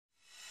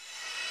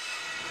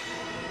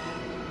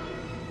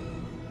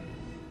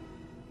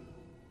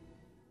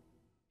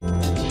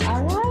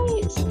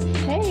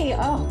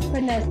Oh,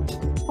 goodness.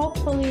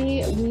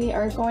 Hopefully, we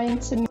are going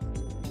to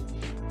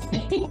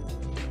make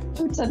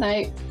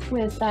tonight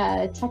with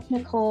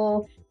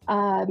technical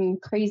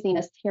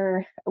craziness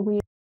here. We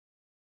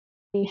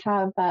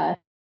have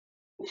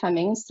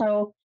coming,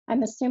 so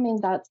I'm assuming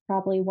that's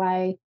probably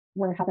why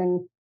we're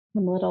having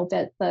some little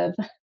bits of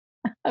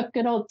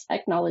good old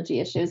technology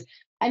issues.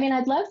 I mean,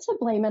 I'd love to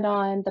blame it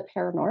on the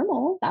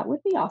paranormal. That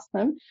would be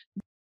awesome.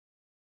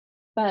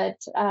 But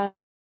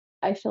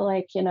I feel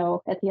like,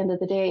 at the end of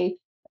the day,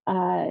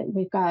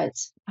 we've got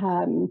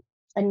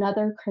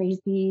another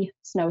crazy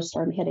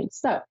snowstorm hitting.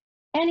 So,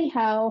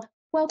 anyhow,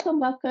 welcome,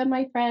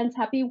 my friends.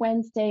 Happy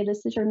Wednesday.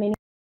 This is your mini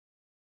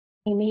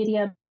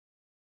media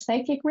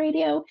psychic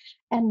radio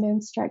and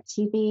Moonstruck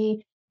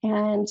TV.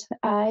 And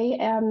I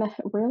am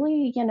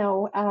really,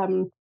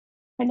 I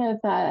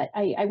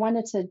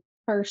wanted to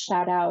first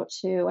shout out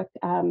to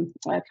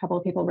a couple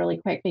of people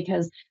really quick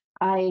because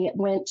I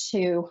went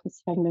to, let's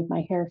see if I can move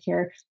my hair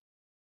here.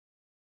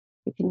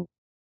 You can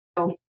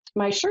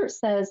my shirt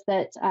says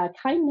that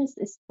kindness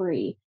is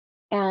free.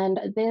 And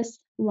this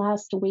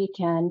last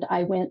weekend,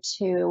 I went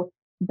to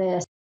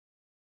this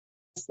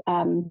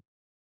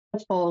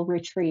full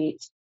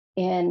retreat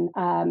in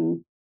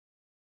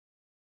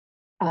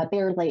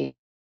Bear Lake.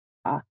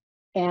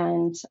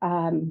 And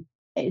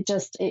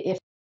if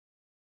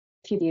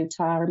you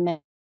Utah are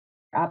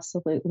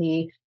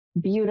absolutely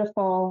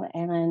beautiful.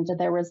 And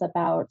there was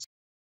about,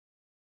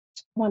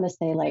 I want to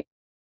say like,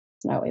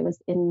 no, it was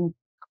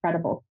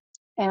incredible.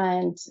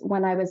 And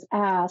when I was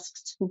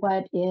asked,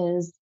 what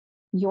is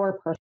your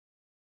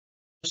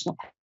personal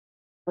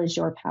power, is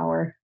your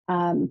power?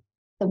 The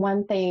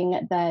one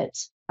thing that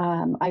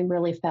I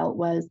really felt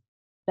was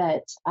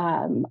that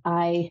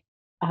I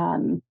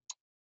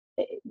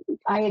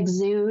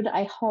exude,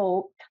 I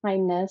hope,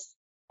 kindness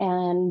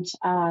and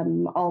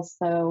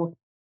also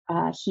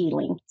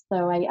healing.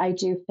 So I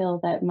do feel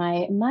that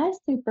my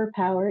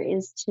superpower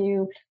is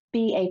to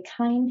be a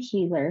kind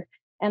healer.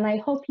 And I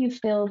hope you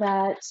feel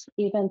that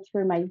even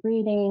through my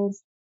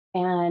readings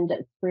and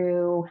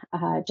through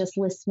just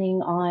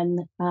listening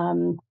on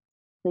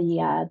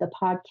the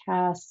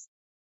podcast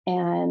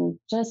and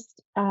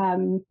just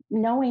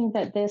knowing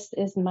that this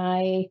is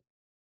my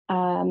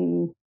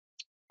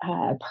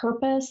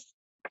purpose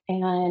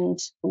and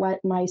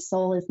what my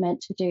soul is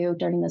meant to do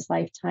during this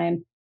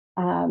lifetime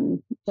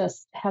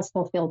just has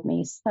fulfilled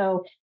me.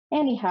 So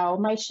anyhow,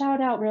 my shout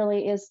out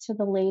really is to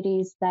the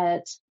ladies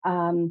that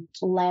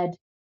led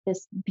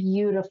this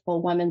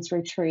beautiful women's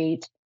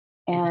retreat.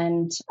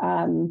 And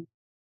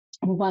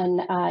one,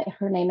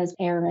 her name is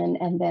Erin,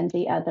 and then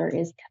the other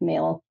is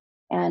Camille.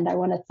 And I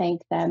want to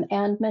thank them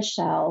and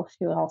Michelle,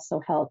 who also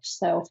helped.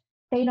 So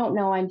they don't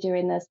know I'm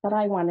doing this, but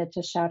I wanted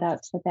to shout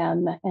out to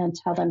them and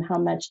tell them how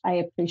much I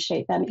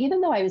appreciate them.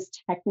 Even though I was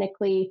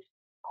technically,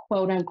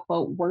 quote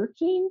unquote,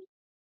 working,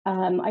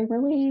 I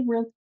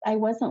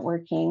wasn't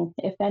working.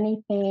 If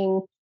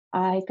anything,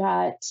 I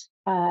got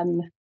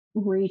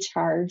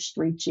recharged,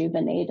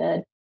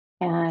 rejuvenated.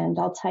 And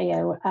I'll tell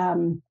you,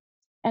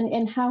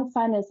 and how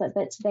fun is it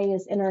that today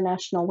is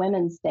International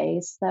Women's Day?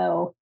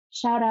 So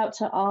shout out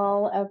to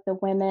all of the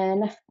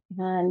women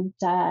and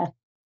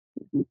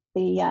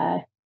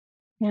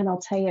and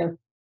I'll tell you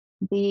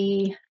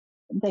the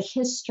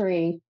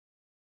history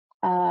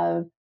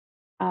of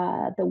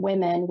the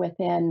women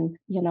within,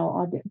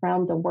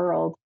 around the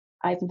world.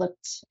 I've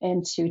looked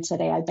into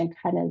today. I've been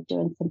kind of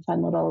doing some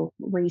fun little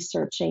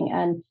researching,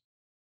 and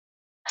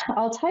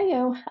I'll tell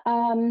you,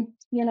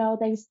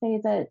 they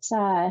say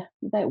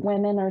that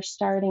women are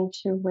starting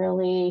to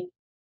really,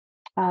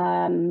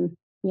 come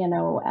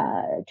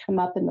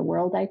up in the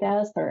world, I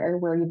guess, or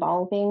we're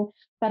evolving.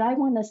 But I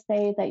want to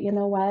say that, you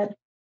know what,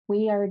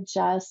 we are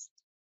just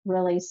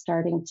really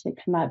starting to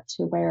come up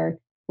to where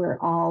we're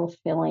all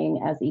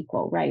feeling as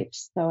equal, right?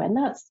 So, and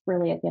that's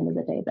really at the end of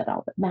the day that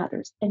all that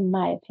matters, in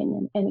my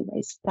opinion,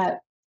 anyways. But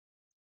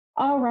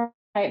all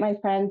right, my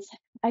friends,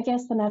 I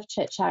guess enough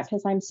chit chat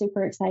because I'm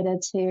super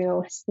excited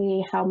to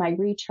see how my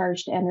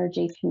recharged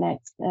energy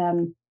connects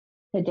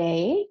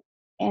today.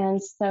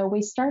 And so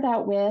we start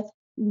out with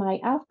my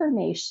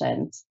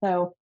affirmation.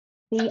 So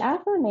the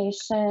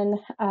affirmation,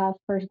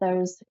 for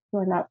those who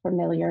are not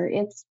familiar,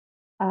 it's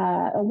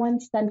a one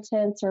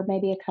sentence or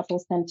maybe a couple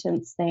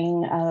sentence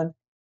thing of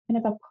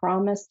kind of a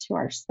promise to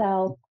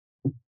ourselves,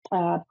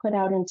 put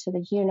out into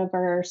the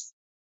universe,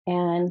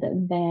 and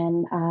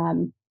then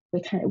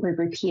we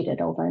repeat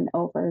it over and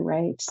over,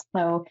 right?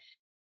 So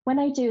when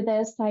I do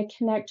this, I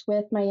connect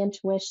with my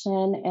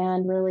intuition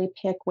and really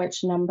pick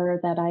which number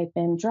that I've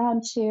been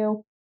drawn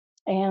to.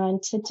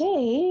 And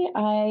today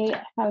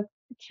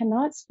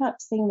cannot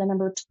stop seeing the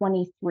number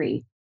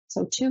 23.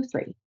 So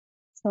 23.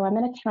 So I'm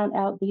going to count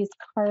out these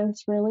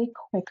cards really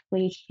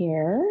quickly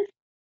here.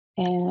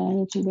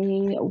 And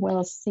we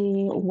will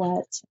see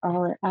what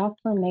our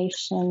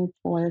affirmation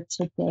for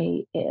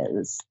today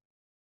is.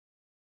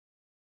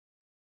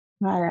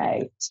 All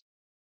right.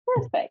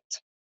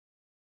 Perfect.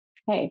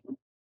 Okay.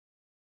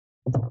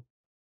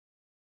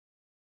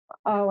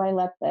 Oh, I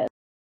love this.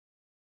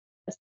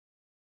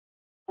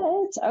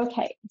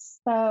 Okay,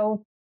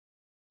 so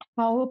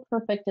how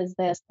perfect is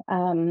this?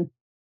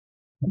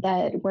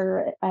 That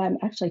we're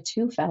actually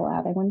two fell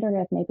out. I wonder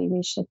if maybe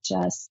we should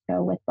just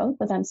go with both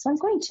of them. So I'm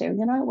going to,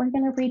 we're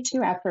going to read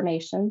two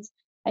affirmations.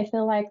 I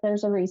feel like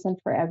there's a reason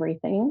for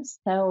everything.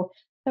 So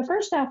the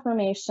first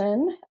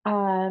affirmation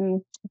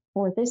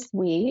for this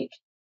week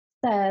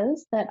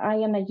says that I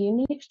am a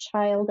unique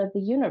child of the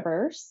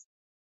universe,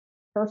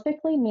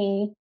 perfectly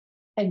me,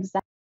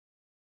 exactly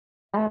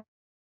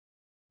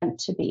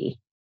to be.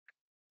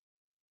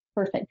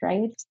 Perfect,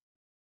 right?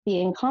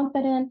 Being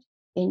confident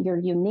in your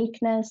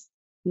uniqueness.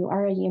 You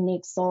are a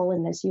unique soul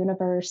in this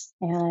universe,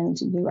 and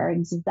you are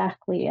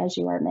exactly as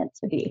you are meant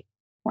to be,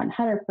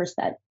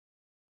 100%.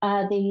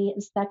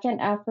 The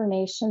second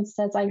affirmation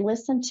says, I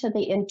listen to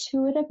the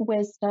intuitive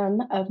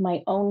wisdom of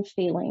my own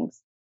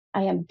feelings.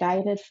 I am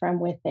guided from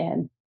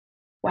within.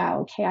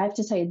 Wow. Okay. I have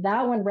to say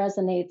that one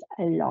resonates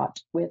a lot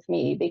with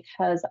me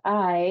because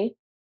I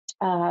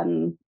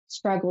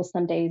struggle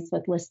some days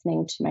with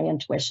listening to my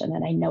intuition,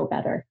 and I know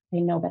better. I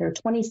know better.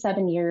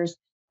 27 years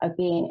of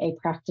being a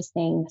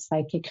practicing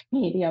psychic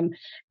medium,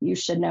 you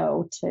should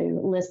know to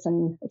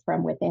listen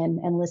from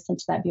within and listen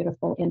to that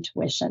beautiful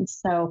intuition.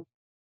 So,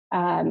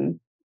 um,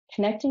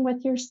 connecting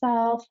with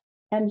yourself.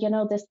 And,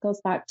 this goes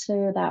back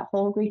to that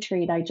whole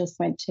retreat I just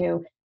went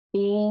to,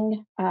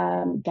 being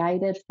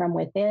guided from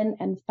within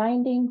and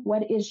finding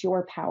what is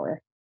your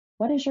power.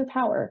 What is your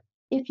power?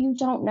 If you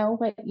don't know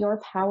what your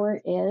power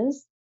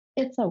is,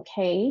 it's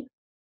okay.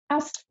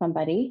 Ask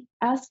somebody,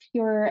 ask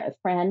your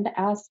friend,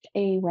 ask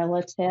a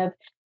relative,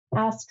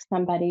 ask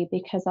somebody,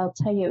 because I'll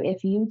tell you,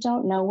 if you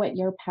don't know what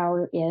your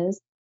power is,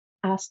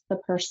 ask the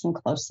person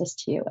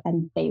closest to you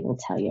and they will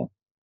tell you.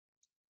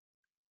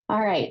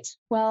 All right.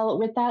 Well,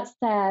 with that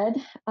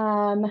said,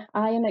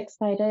 I am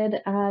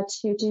excited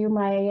to do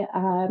my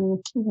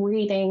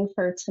reading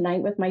for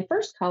tonight with my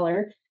first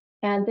caller.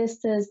 And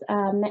this is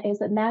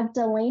it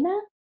Magdalena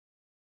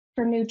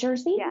from New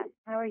Jersey? Yes.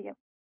 How are you?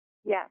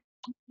 Yeah.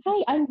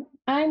 Hi,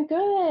 I'm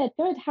good.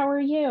 Good. How are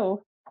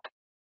you?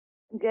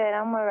 Good.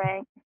 I'm all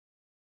right.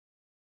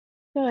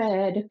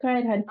 Good.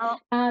 Good.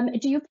 Oh,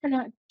 Do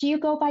you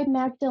go by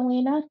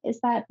Magdalena? Is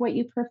that what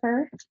you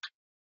prefer?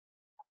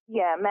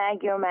 yeah.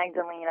 Maggie or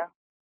Magdalena.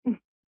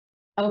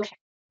 Okay.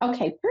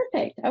 Okay.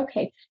 Perfect.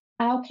 Okay.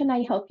 How can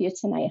I help you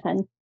tonight,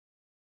 hun?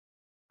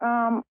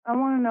 I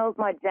want to know if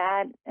my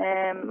dad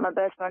and my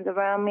best friends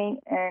around me,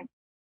 and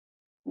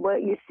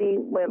what you see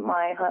with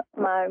my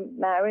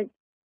marriage.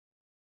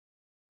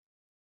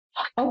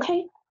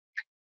 Okay.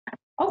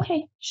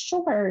 Okay.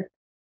 Sure.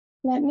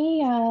 Let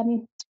me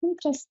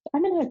just,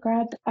 I'm going to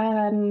grab,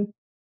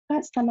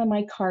 got some of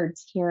my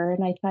cards here.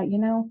 And I thought,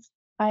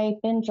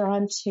 I've been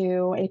drawn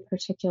to a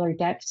particular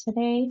deck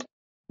today.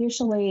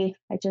 Usually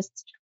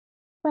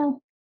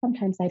well,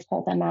 sometimes I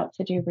pull them out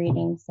to do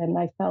readings, and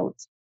I felt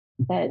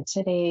that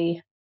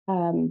today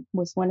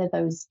was one of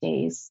those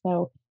days.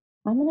 So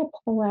I'm going to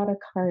pull out a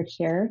card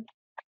here.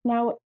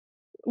 Now,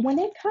 when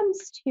it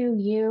comes to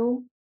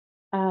you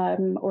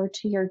or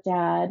to your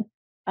dad,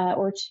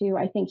 or to,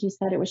 I think you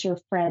said it was your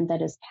friend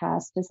that has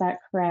passed. Is that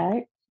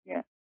correct?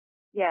 Yeah.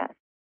 Yeah.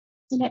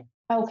 Yeah.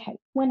 Okay.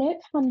 When it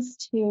comes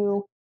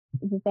to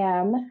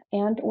them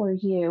and or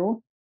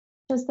you,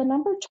 does the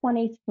number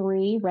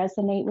 23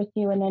 resonate with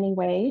you in any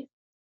way?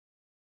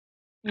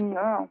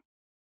 No.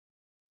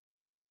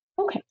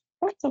 Okay,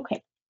 that's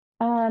okay.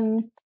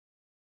 Um,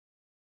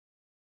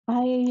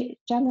 I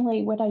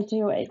generally, what I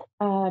do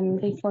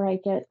before I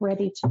get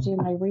ready to do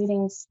my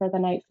readings for the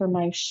night for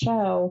my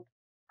show,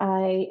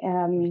 I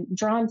am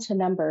drawn to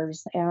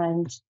numbers,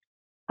 and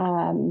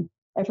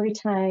every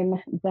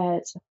time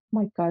that, oh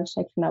my gosh,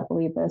 I cannot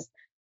believe this.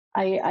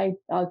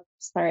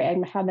 Sorry,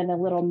 I'm having a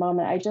little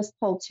moment. I just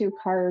pulled two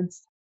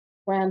cards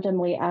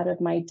randomly out of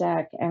my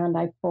deck, and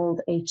I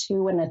pulled a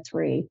two and a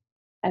three.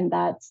 And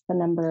that's the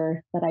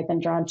number that I've been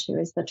drawn to,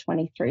 is the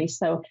 23.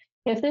 So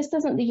if this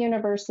isn't the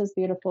universe's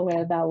beautiful way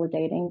of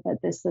validating that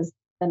this is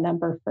the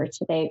number for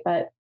today,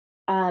 but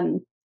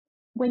um,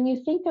 when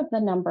you think of the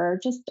number,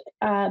 just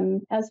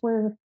as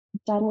we're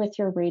done with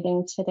your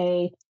reading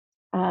today,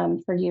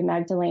 for you,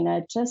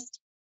 Magdalena, just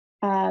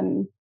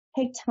um,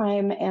 take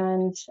time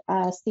and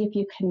see if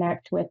you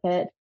connect with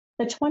it.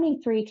 The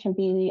 23 can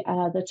be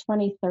the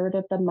 23rd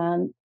of the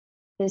month.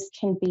 This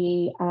can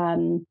be,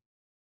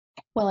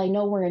 well, I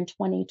know we're in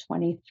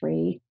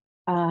 2023.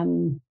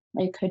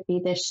 It could be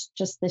this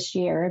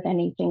year, of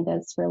anything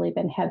that's really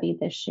been heavy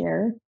this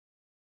year.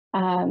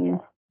 Yeah.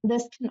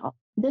 This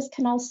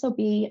can also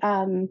be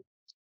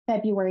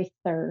February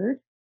 3rd,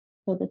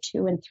 so the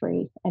 2 and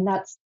 3, and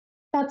that's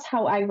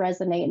how I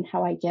resonate and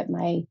how I get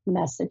my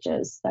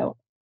messages. So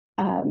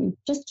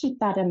just keep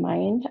that in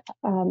mind,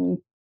 and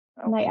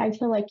Okay. I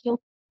feel like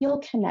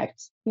you'll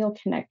connect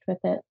with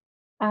it.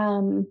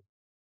 Um,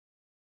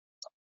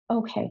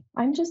 okay,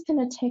 I'm just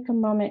going to take a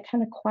moment,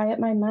 kind of quiet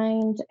my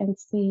mind, and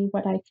see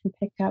what I can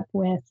pick up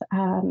with,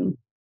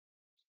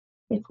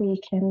 if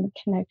we can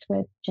connect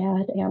with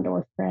Jad and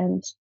or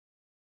friend,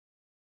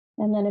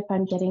 and then if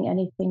I'm getting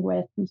anything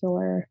with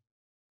your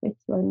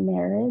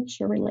marriage,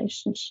 your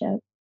relationship.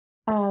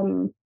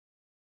 Um,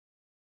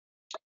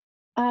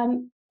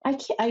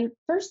 I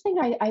first thing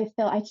I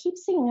feel I keep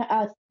seeing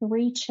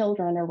three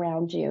children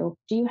around you.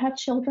 Do you have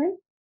children?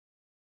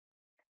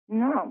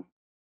 No.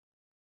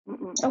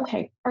 Mm-mm.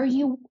 Okay. Are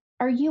you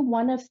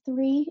one of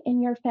three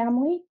in your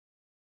family?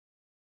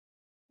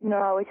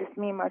 No, it's just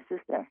me and my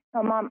sister.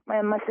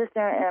 My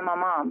sister and my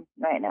mom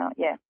right now.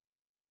 Yeah.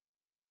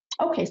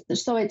 Okay,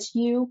 so it's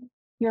you,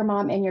 your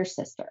mom, and your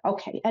sister.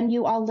 Okay, and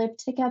you all live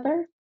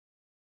together?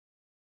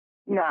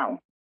 No.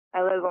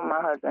 I live with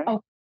my husband.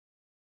 Oh,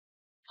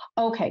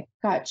 okay,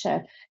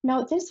 gotcha.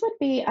 Now this would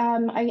be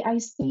I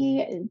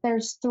see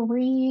there's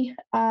three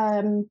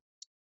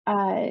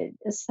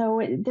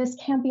so this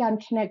can be I'm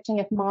connecting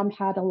if mom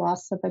had a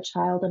loss of a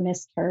child, a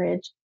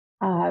miscarriage,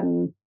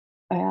 um,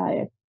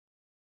 uh,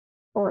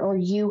 or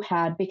you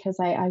had because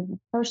I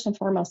first and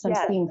foremost I'm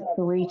Yes. seeing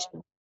three.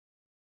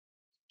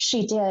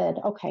 She did,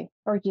 okay,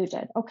 or you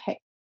did, okay,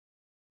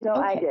 No,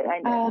 I okay. did.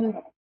 I did.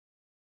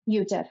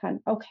 You did, hun.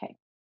 Okay,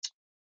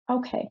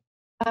 okay.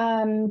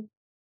 Um,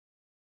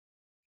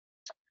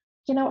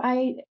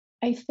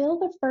 I feel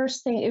the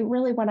first thing, it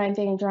really what I'm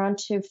being drawn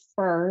to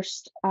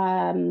first.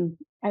 I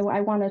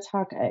want to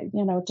talk,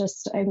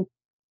 just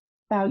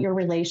about your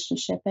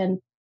relationship and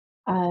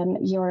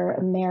your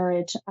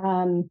marriage.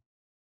 Um,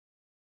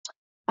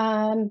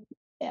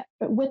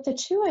 with the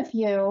two of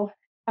you,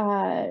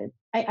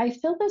 I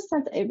feel this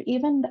sense of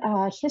even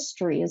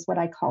history is what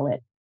I call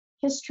it.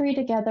 History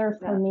together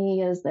for Yeah.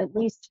 me is at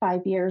least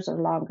 5 years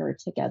or longer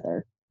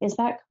together. Is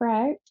that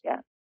correct?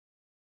 Yeah.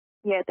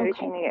 Yeah. Okay,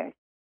 13 years.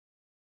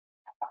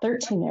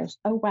 13 years.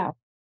 Oh, wow.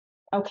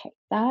 Okay,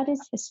 that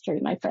is history,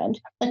 my friend.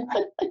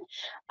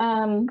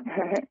 um,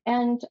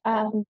 and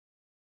uh,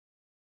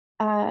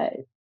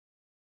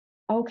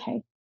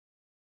 okay,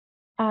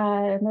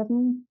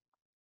 mm,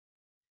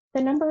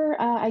 the number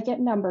I get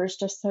numbers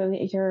just so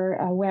that you're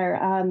aware.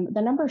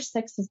 The number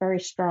six is very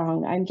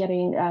strong. I'm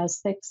getting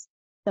six,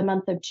 the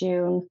month of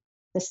June,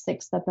 the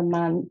sixth of the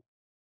month.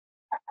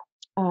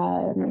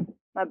 Um,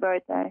 My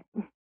birthday.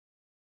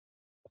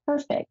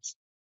 Perfect.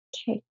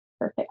 Okay,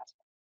 perfect.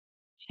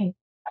 Okay.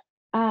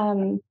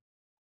 Um,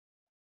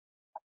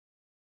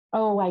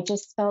 oh, I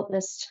just felt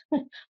this.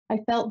 I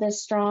felt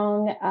this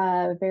strong,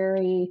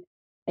 very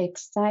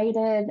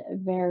excited,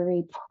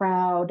 very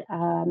proud,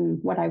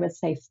 what I would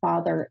say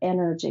father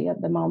energy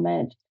at the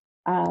moment.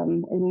 The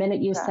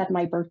minute you Okay. said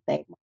my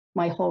birthday,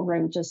 my whole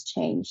room just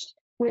changed.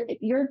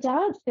 Your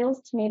dad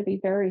feels to me to be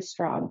very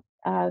strong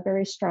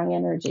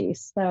energy.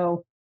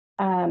 So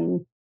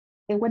um,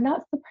 it would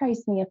not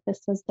surprise me if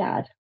this was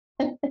dad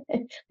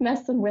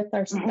messing with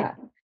our stuff.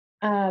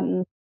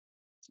 Um,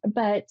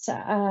 but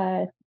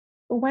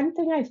one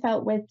thing I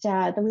felt with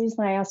dad, the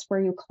reason I asked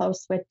were you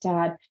close with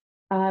dad,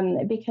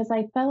 because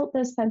I felt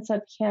this sense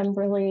of him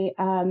really,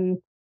 in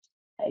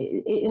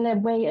a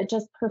way,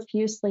 just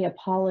profusely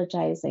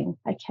apologizing.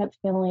 I kept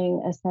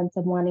feeling a sense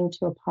of wanting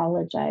to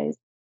apologize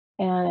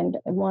and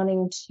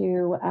wanting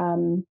to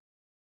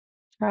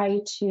try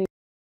to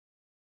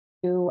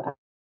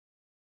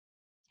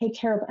take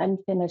care of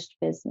unfinished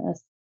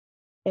business,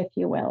 if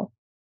you will.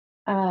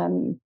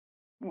 Um,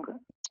 Okay.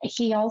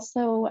 he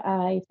also,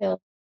 I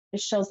feel,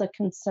 shows a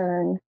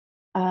concern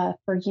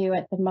for you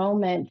at the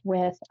moment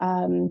with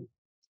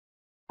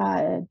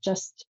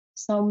just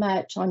so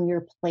much on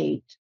your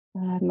plate.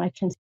 I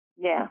can.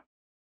 Yeah.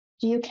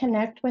 Do you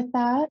connect with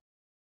that?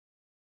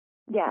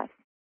 Yes.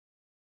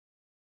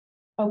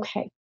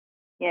 Okay.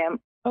 Yeah.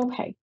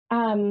 Okay.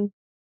 And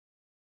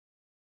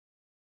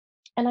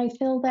I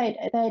feel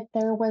that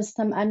there was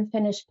some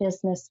unfinished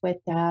business with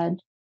Dad.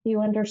 Do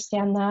you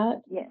understand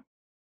that? Yeah.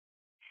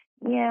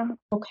 Yeah.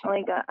 Okay.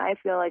 Like I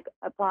feel like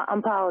I'm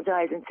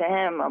apologizing to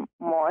him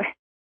more.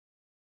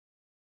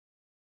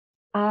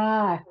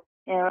 Ah,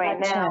 And right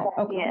gotcha. now,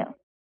 Okay. yeah.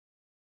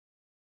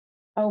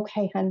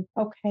 Okay, hun.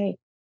 Okay.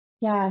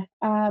 Yeah.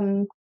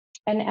 And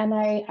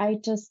I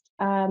just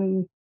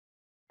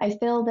I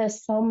feel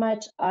this so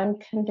much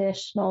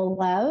unconditional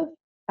love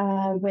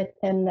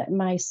within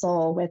my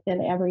soul,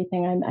 within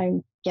everything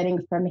I'm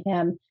getting from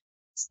him.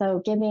 So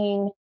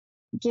giving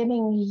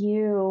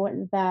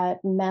you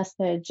that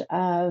message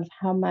of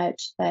how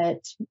much that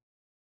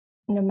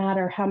no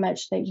matter how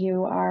much that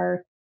you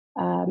are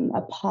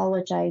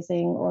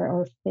apologizing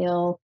or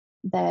feel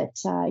that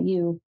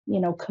you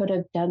could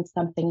have done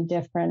something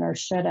different or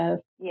should have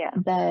Yeah.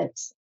 that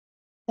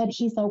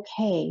he's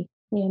okay.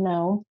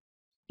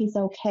 He's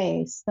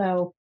okay.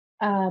 So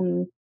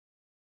um,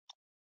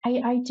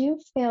 I do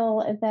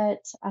feel that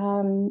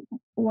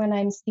when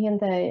I'm seeing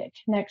the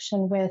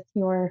connection with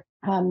your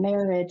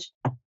marriage,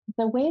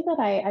 the way that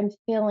I'm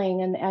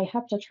feeling, and I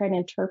have to try and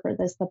interpret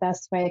this the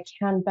best way I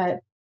can, but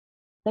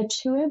the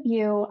two of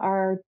you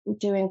are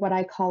doing what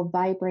I call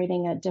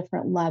vibrating at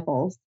different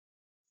levels.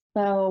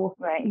 So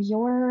Right.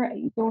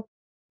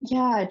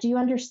 yeah, do you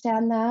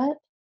understand that?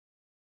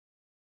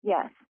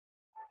 Yes.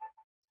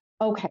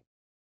 Okay.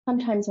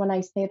 Sometimes when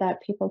I say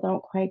that, people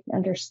don't quite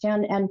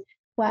understand. And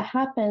what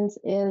happens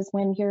is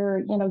when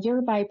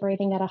you're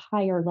vibrating at a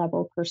higher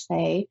level per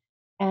se,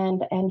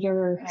 and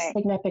your Right.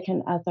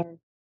 significant other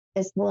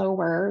is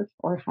lower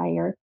or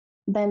higher,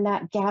 then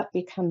that gap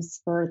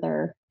becomes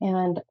further.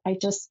 And I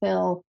just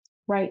feel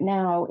right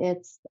now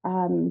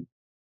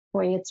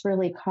boy, it's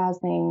really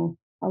causing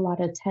a lot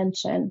of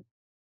tension.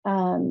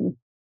 Um,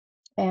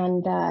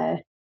 and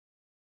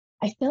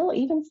I feel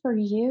even for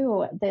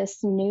you,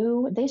 this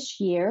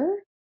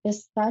year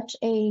is such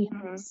a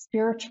Mhm.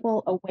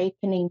 spiritual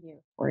awakening year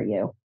for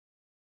you.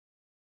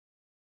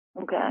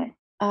 Okay.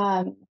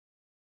 Um,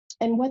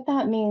 and what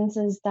that means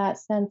is that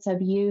sense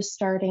of you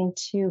starting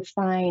to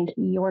find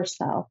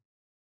yourself,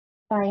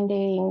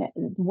 finding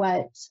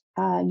what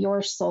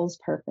your soul's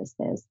purpose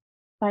is,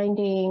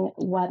 finding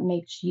what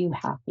makes you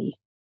happy.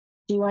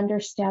 Do you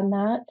understand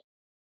that?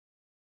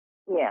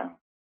 Yeah.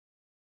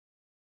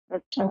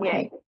 Yeah.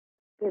 Okay.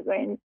 Because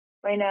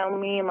right now,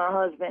 me and my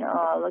husband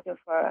are looking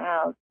for a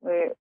house.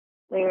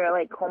 We're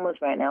like homeless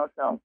right now,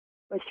 so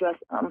we're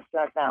stressed. I'm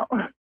stressed out.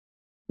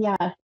 Yeah.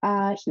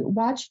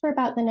 Watch for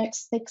about the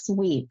next 6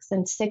 weeks.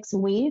 In 6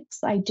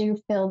 weeks, I do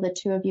feel the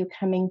two of you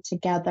coming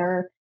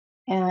together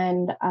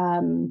and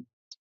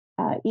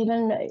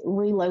even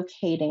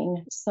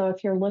relocating. So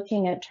if you're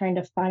looking at trying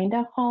to find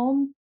a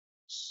home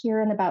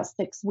here in about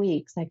 6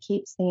 weeks, I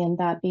keep seeing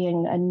that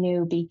being a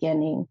new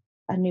beginning,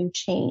 a new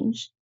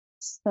change.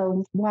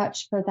 So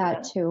watch for that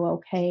Okay. too,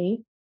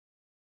 okay?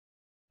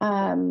 Okay.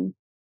 Um,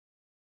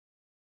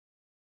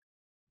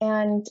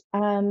 and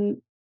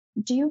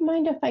do you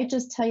mind if I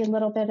just tell you a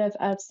little bit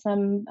of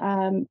some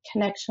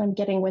connection I'm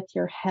getting with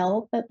your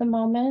health at the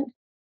moment?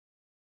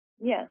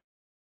 Yeah.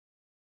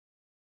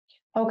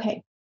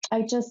 Okay. I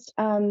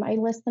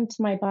listened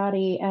to my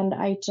body and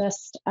I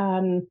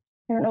don't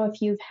know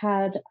if you've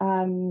had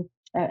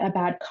a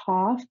bad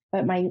cough,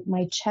 but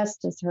my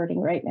chest is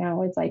hurting right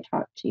now as I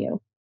talk to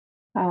you.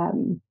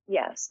 Um,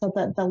 Yes. so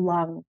the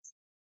lungs.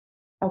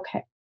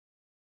 Okay.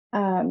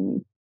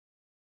 Um,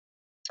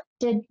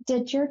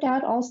 did your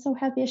dad also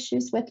have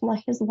issues with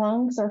his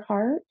lungs or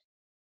heart?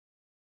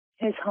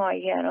 His heart.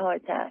 He had a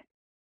heart attack.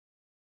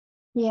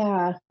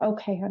 Yeah.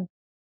 Okay.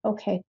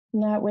 Okay.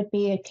 And that would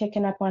be a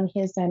kicking up on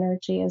his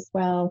energy as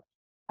well.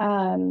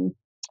 Um,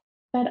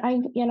 But I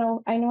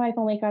know I've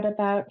only got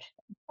about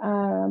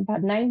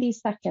 90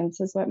 seconds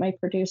is what my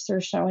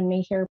producer's showing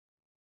me here.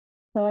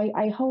 So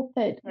I hope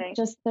that Right.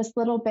 just this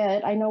little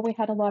bit, I know we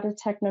had a lot of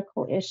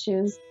technical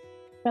issues,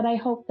 but I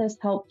hope this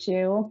helped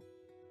you.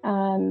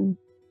 Um,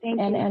 Thank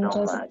and you and so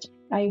much. just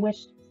I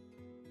wish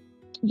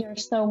you're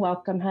so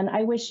welcome, hon.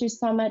 I wish you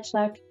so much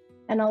luck,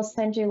 and I'll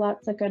send you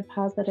lots of good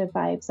positive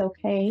vibes.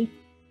 Okay.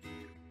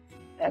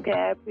 Okay,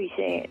 I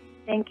appreciate it.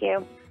 Thank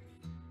you.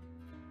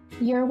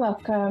 You're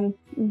welcome.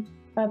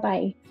 Bye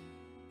bye.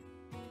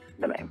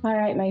 Bye bye. All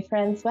right, my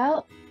friends.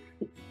 Well,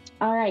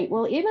 all right.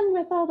 Well, even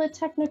with all the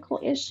technical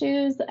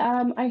issues,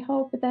 I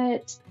hope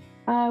that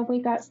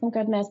we got some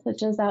good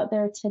messages out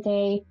there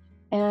today.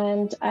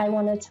 And I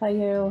want to tell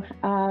you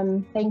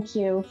thank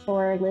you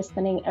for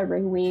listening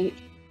every week.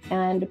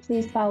 And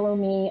please follow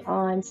me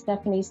on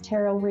Stephanie's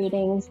Tarot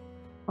Readings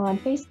on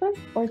Facebook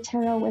or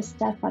Tarot with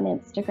Steph on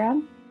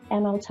Instagram.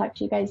 And I'll talk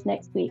to you guys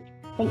next week.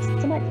 Thanks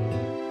so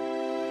much.